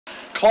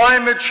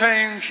Climate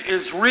change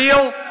is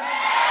real.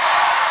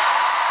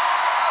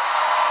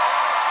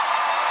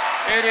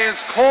 It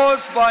is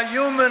caused by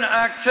human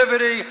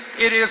activity.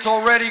 It is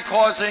already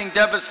causing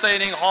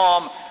devastating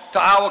harm to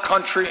our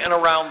country and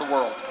around the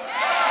world.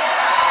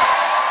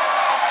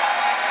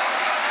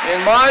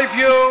 In my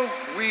view,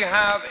 we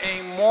have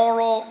a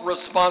moral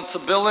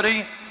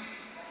responsibility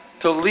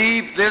to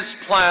leave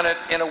this planet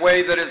in a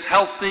way that is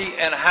healthy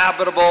and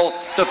habitable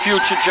to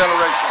future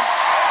generations.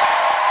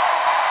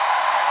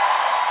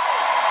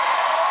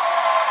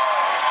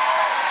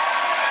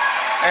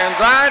 And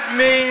that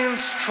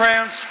means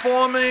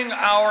transforming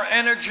our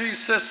energy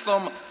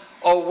system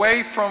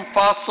away from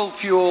fossil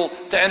fuel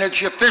to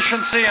energy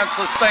efficiency and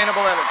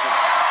sustainable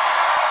energy.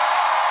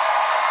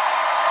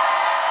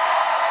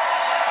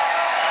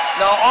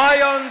 Now,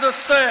 I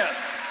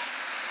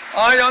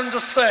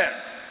understand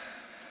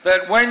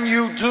that when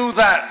you do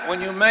that,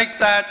 when you make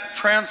that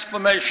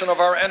transformation of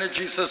our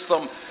energy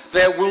system,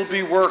 there will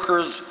be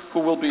workers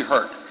who will be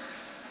hurt.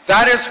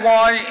 That is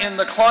why in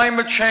the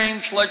climate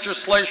change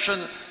legislation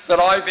that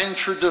I've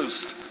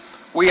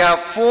introduced, we have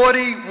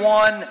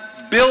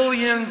 $41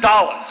 billion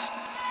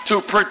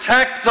to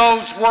protect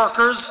those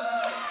workers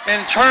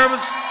in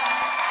terms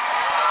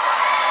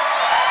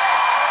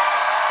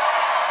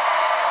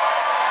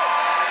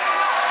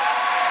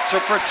to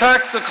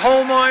protect the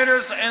coal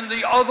miners and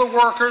the other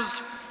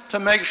workers, to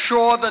make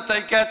sure that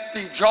they get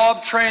the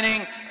job training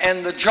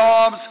and the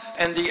jobs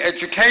and the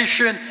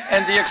education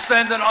and the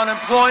extended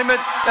unemployment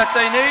that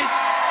they need.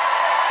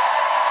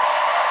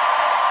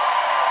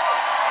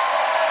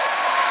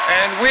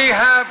 And we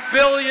have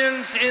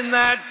billions in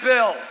that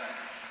bill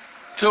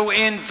to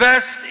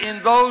invest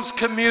in those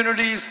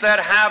communities that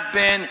have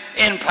been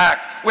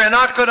impacted. We're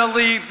not going to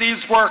leave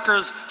these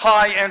workers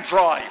high and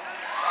dry.